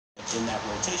in that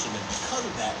rotation, and because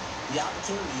of that, the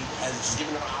opportunity has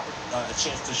given him a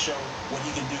chance to show what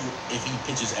he can do if he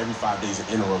pitches every 5 days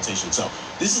in a rotation. So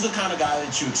this is the kind of guy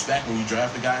that you expect when you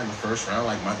draft a guy in the first round,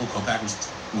 like Michael Kopech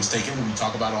was taken, and we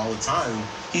talk about it all the time.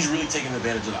 He's really taking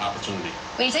advantage of the opportunity.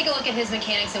 When you take a look at his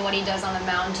mechanics and what he does on the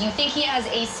mound, do you think he has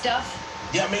ace stuff?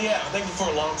 Yeah, I think for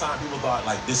a long time people thought,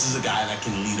 like, this is a guy that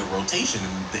can lead a rotation,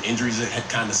 and the injuries had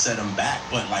kind of set him back.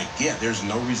 But, like, yeah, there's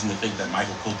no reason to think that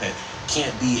Michael Kopech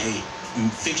can't be a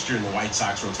fixture in the White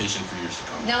Sox rotation for years to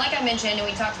come. Now, like I mentioned, and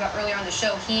we talked about earlier on the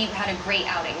show, he had a great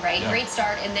outing, right? Yeah. Great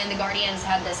start, and then the Guardians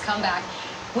had this comeback,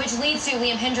 which leads to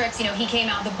Liam Hendricks. You know, he came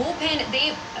out. The bullpen,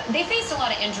 they faced a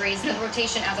lot of injuries, the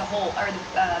rotation as a whole, or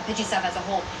the pitching staff as a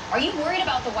whole. Are you worried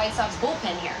about the White Sox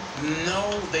bullpen here?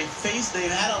 No, they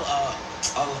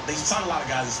signed a lot of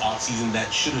guys this offseason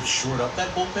that should have shored up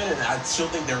that bullpen, and I still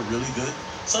think they're really good.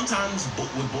 Sometimes with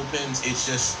bullpens, it's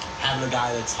just having a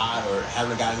guy that's hot or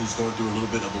having a guy who's going through a little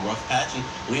bit of a rough patch. And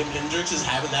Liam Hendricks is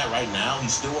having that right now.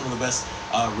 He's still one of the best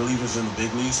relievers in the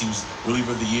big leagues. He was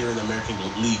reliever of the year in the American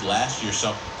League last year.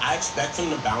 So I expect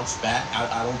him to bounce back.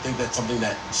 I don't think that's something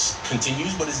that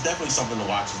continues, but it's definitely something to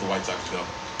watch as the White Sox go.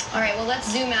 All right, well, let's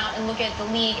zoom out and look at the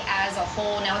league as a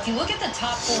whole. Now, if you look at the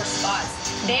top 4 spots,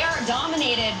 they are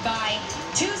dominated by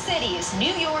 2 cities,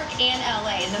 New York and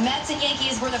LA. And the Mets and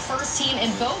Yankees were the first team in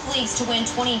both leagues to win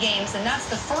 20 games, and that's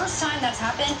the first time that's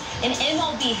happened in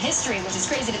MLB history, which is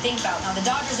crazy to think about. Now, the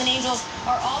Dodgers and Angels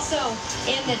are also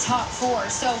in the top 4.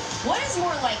 So what is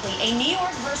more likely, a New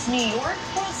York versus New York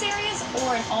World Series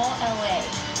or an all-LA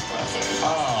World Series?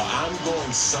 Oh, I'm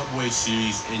going Subway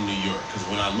Series in New York, because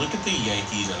when I look at the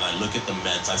Yankees and I look at the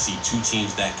Mets, I see 2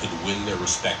 teams that could win their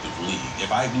respective league.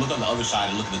 If I look on the other side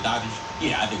and look at the Dodgers,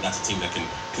 yeah, I think that's a team that can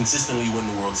consistently win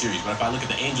the World Series. But if I look at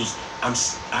the Angels, I'm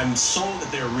sold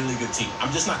that they're a really good team.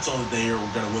 I'm just not told that they are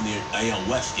going to win the AL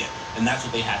West yet, and that's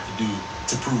what they have to do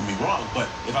to prove me wrong. But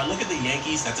if I look at the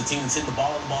Yankees, that's a team that's hitting the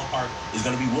ball in the ballpark, is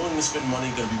going to be willing to spend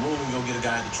money, going to be willing to go get a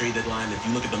guy at the trade deadline. If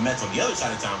you look at the Mets on the other side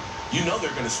of town, you know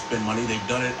they're going to spend money. They've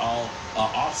done it all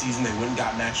offseason. They went and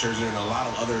got Max Scherzer and a lot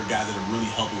of other guys that are really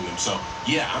helping them. So,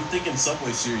 yeah, I'm thinking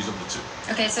Subway Series of the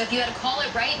 2. Okay, so if you had to call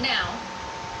it right now,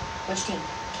 which team?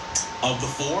 Of the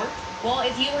 4? Well,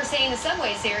 if you were saying the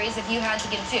Subway Series, if you had to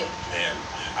give 2. Man,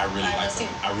 I really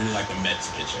like the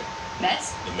Mets pitching.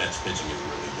 Mets? The Mets pitching is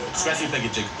really good, especially if they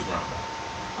get Jacob deGrom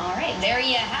back. All right, there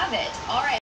you have it. All right.